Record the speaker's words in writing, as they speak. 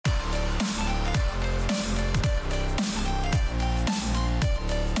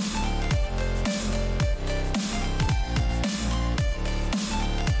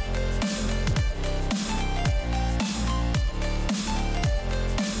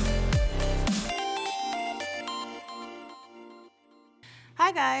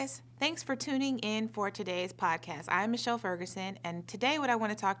Hi, guys. Thanks for tuning in for today's podcast. I'm Michelle Ferguson, and today what I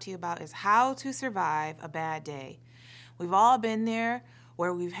want to talk to you about is how to survive a bad day. We've all been there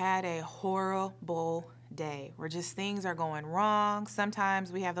where we've had a horrible day, where just things are going wrong.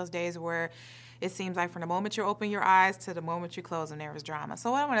 Sometimes we have those days where it seems like from the moment you open your eyes to the moment you close them, there is drama.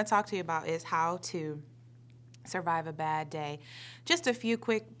 So what I want to talk to you about is how to survive a bad day. Just a few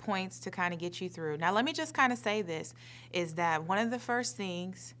quick points to kind of get you through. Now, let me just kind of say this, is that one of the first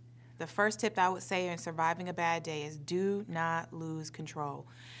things, the first tip I would say in surviving a bad day is do not lose control.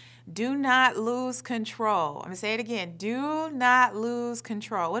 Do not lose control. I'm going to say it again. Do not lose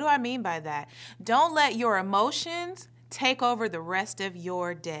control. What do I mean by that? Don't let your emotions take over the rest of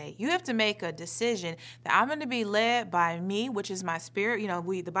your day. You have to make a decision that I'm going to be led by me, which is my spirit. You know,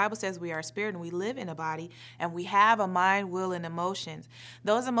 the Bible says we are a spirit and we live in a body and we have a mind, will, and emotions.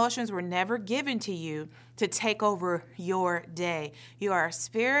 Those emotions were never given to you to take over your day. You are a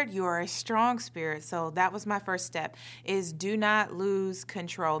spirit. You are a strong spirit. So that was my first step, is do not lose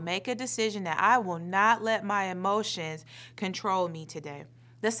control. Make a decision that I will not let my emotions control me today.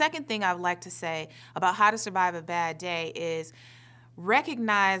 The second thing I would like to say about how to survive a bad day is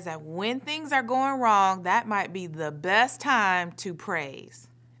recognize that when things are going wrong, that might be the best time to praise.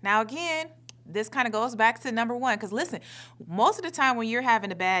 Now, again, this kind of goes back to number one, because listen, most of the time when you're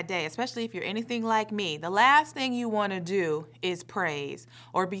having a bad day, especially if you're anything like me, the last thing you want to do is praise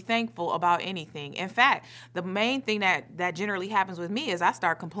or be thankful about anything. In fact, the main thing that generally happens with me is I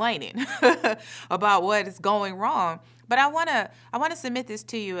start complaining about what is going wrong. But I want to submit this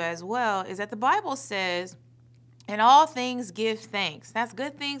to you as well, is that the Bible says, in all things, give thanks. That's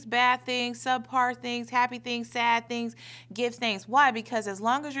good things, bad things, subpar things, happy things, sad things. Give thanks. Why? Because as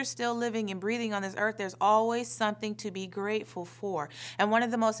long as you're still living and breathing on this earth, there's always something to be grateful for. And one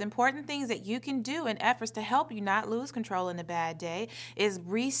of the most important things that you can do in efforts to help you not lose control in a bad day is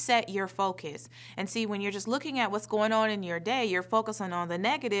reset your focus. And see, when you're just looking at what's going on in your day, you're focusing on the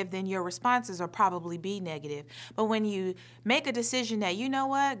negative, then your responses will probably be negative. But when you make a decision that, you know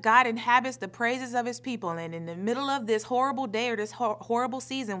what, God inhabits the praises of his people, and in the middle of this horrible day or this horrible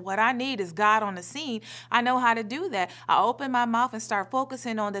season, what I need is God on the scene. I know how to do that. I open my mouth and start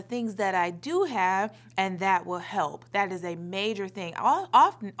focusing on the things that I do have, and that will help. That is a major thing.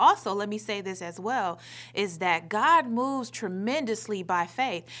 Often, also, let me say this as well, is that God moves tremendously by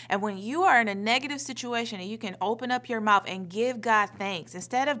faith. And when you are in a negative situation and you can open up your mouth and give God thanks,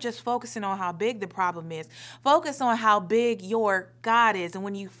 instead of just focusing on how big the problem is, focus on how big your God is. And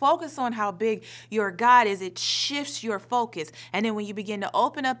when you focus on how big your God is, it shifts your focus. And then when you begin to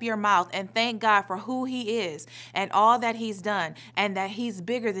open up your mouth and thank God for who he is and all that he's done, and that he's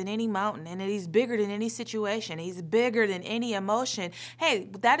bigger than any mountain, and that he's bigger than any situation, he's bigger than any emotion. Hey,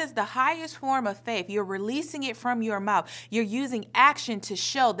 that is the highest form of faith. You're releasing it from your mouth. You're using action to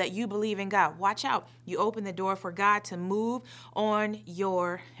show that you believe in God. Watch out. You open the door for God to move on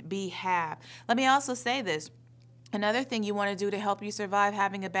your behalf. Let me also say this. Another thing you want to do to help you survive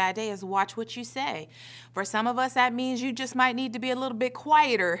having a bad day is watch what you say. For some of us, that means you just might need to be a little bit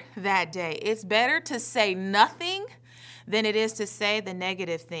quieter that day. It's better to say nothing than it is to say the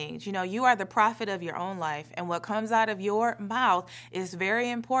negative things. You know, you are the prophet of your own life, and what comes out of your mouth is very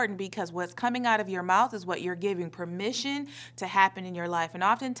important, because what's coming out of your mouth is what you're giving permission to happen in your life. And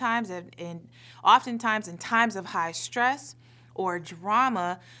oftentimes in times of high stress or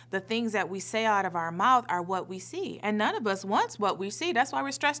drama, the things that we say out of our mouth are what we see. And none of us wants what we see. That's why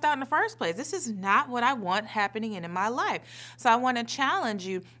we're stressed out in the first place. This is not what I want happening in my life. So I want to challenge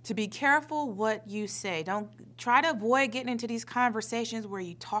you to be careful what you say. Don't try to avoid getting into these conversations where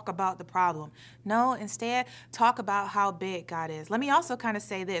you talk about the problem. No, instead, talk about how big God is. Let me also kind of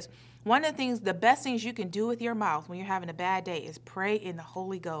say this. One of the best things you can do with your mouth when you're having a bad day is pray in the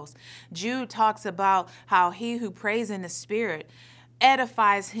Holy Ghost. Jude talks about how he who prays in the Spirit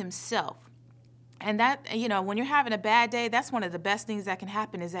edifies himself. And that, you know, when you're having a bad day, that's one of the best things that can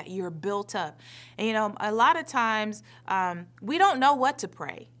happen, is that you're built up. And, you know, a lot of times we don't know what to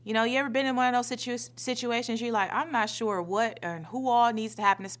pray. You know, you ever been in one of those situations you're like, I'm not sure what and who all needs to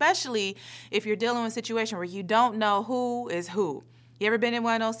happen, especially if you're dealing with a situation where you don't know who is who. You ever been in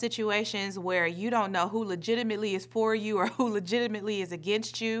one of those situations where you don't know who legitimately is for you or who legitimately is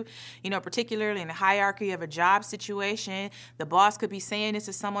against you? You know, particularly in the hierarchy of a job situation, the boss could be saying this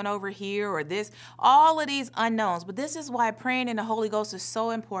to someone over here or this, all of these unknowns. But this is why praying in the Holy Ghost is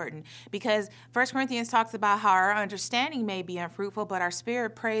so important, because 1 Corinthians talks about how our understanding may be unfruitful, but our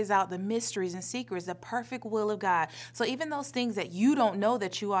spirit prays out the mysteries and secrets, the perfect will of God. So even those things that you don't know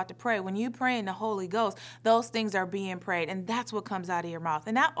that you ought to pray, when you pray in the Holy Ghost, those things are being prayed. And that's what comes out of your mouth.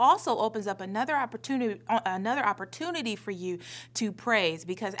 And that also opens up another opportunity for you to praise,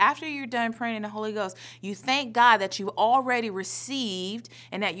 because after you're done praying in the Holy Ghost, you thank God that you've already received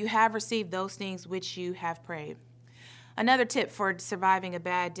and that you have received those things which you have prayed. Another tip for surviving a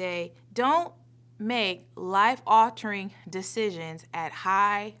bad day: don't make life-altering decisions at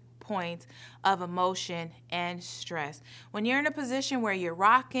high points of emotion and stress. When you're in a position where you're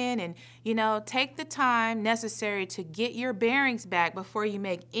rocking and, take the time necessary to get your bearings back before you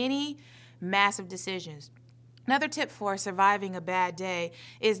make any massive decisions. Another tip for surviving a bad day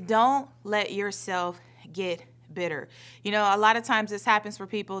is don't let yourself get bitter. A lot of times this happens for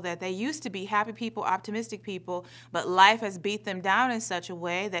people that they used to be happy people, optimistic people, but life has beat them down in such a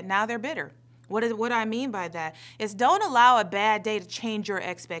way that now they're bitter. What I mean by that is don't allow a bad day to change your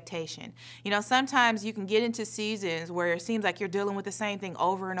expectation. Sometimes you can get into seasons where it seems like you're dealing with the same thing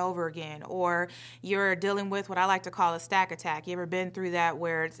over and over again, or you're dealing with what I like to call a stack attack. You ever been through that,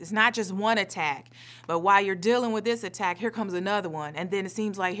 where it's not just one attack, but while you're dealing with this attack, here comes another one, and then it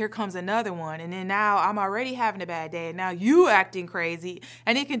seems like here comes another one, and then now I'm already having a bad day, and now you acting crazy,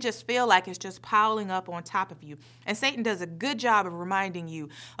 and it can just feel like it's just piling up on top of you. And Satan does a good job of reminding you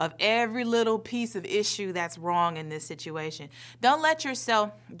of every little piece of issue that's wrong in this situation. Don't let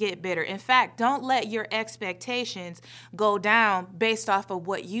yourself get bitter. In fact, don't let your expectations go down based off of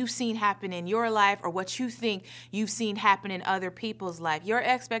what you've seen happen in your life or what you think you've seen happen in other people's life. Your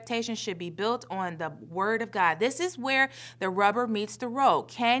expectations should be built on the Word of God. This is where the rubber meets the road.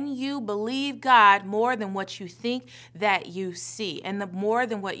 Can you believe God more than what you think that you see, and the more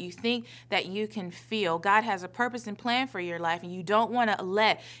than what you think that you can feel? God has a purpose and plan for your life, and you don't want to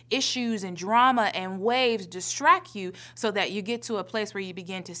let issues and drama and waves distract you so that you get to a place where you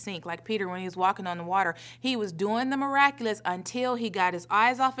begin to sink. Like Peter, when he was walking on the water, he was doing the miraculous until he got his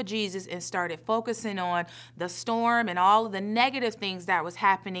eyes off of Jesus and started focusing on the storm and all of the negative things that was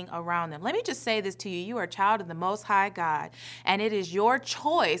happening around them. Let me just say this to you. You are a child of the Most High God, and it is your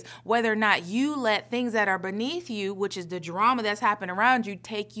choice whether or not you let things that are beneath you, which is the drama that's happening around you,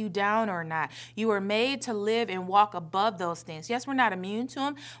 take you down or not. You are made to live and walk above those things. Yes, we're not immune to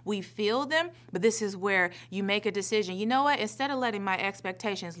them. We feel them, but this is where you make a decision. You know what? Instead of letting my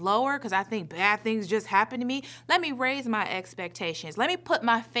expectations lower because I think bad things just happen to me, let me raise my expectations. Let me put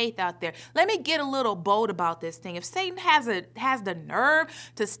my faith out there. Let me get a little bold about this thing. If Satan has the nerve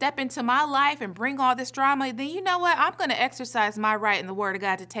to step into my life and bring all this drama, then you know what? I'm going to exercise my right in the Word of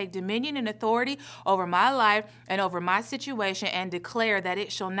God to take dominion and authority over my life and over my situation and declare that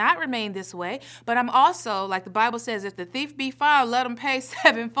it shall not remain this way. But I'm also, like the Bible says, if the thief be found, let him pay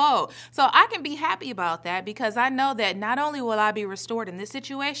sevenfold. So I can be happy about that because I know that not only will I be restored in this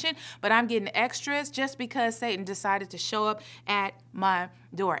situation, but I'm getting extras just because Satan decided to show up at my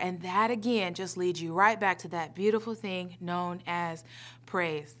door. And that, again, just leads you right back to that beautiful thing known as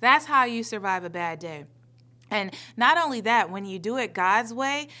praise. That's how you survive a bad day. And not only that, when you do it God's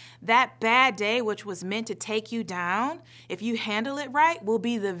way, that bad day, which was meant to take you down, if you handle it right, will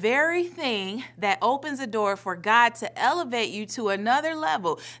be the very thing that opens a door for God to elevate you to another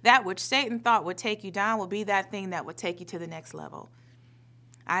level. That which Satan thought would take you down will be that thing that would take you to the next level.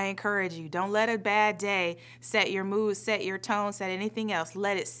 I encourage you, don't let a bad day set your mood, set your tone, set anything else.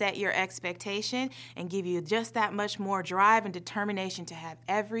 Let it set your expectation and give you just that much more drive and determination to have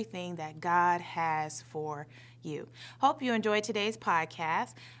everything that God has for you. Hope you enjoyed today's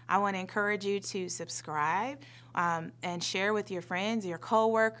podcast. I want to encourage you to subscribe and share with your friends, your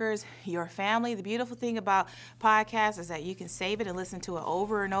coworkers, your family. The beautiful thing about podcasts is that you can save it and listen to it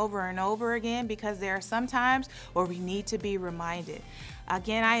over and over and over again because there are some times where we need to be reminded.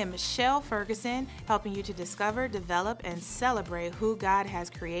 Again, I am Michelle Ferguson, helping you to discover, develop, and celebrate who God has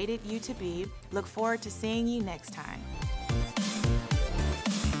created you to be. Look forward to seeing you next time.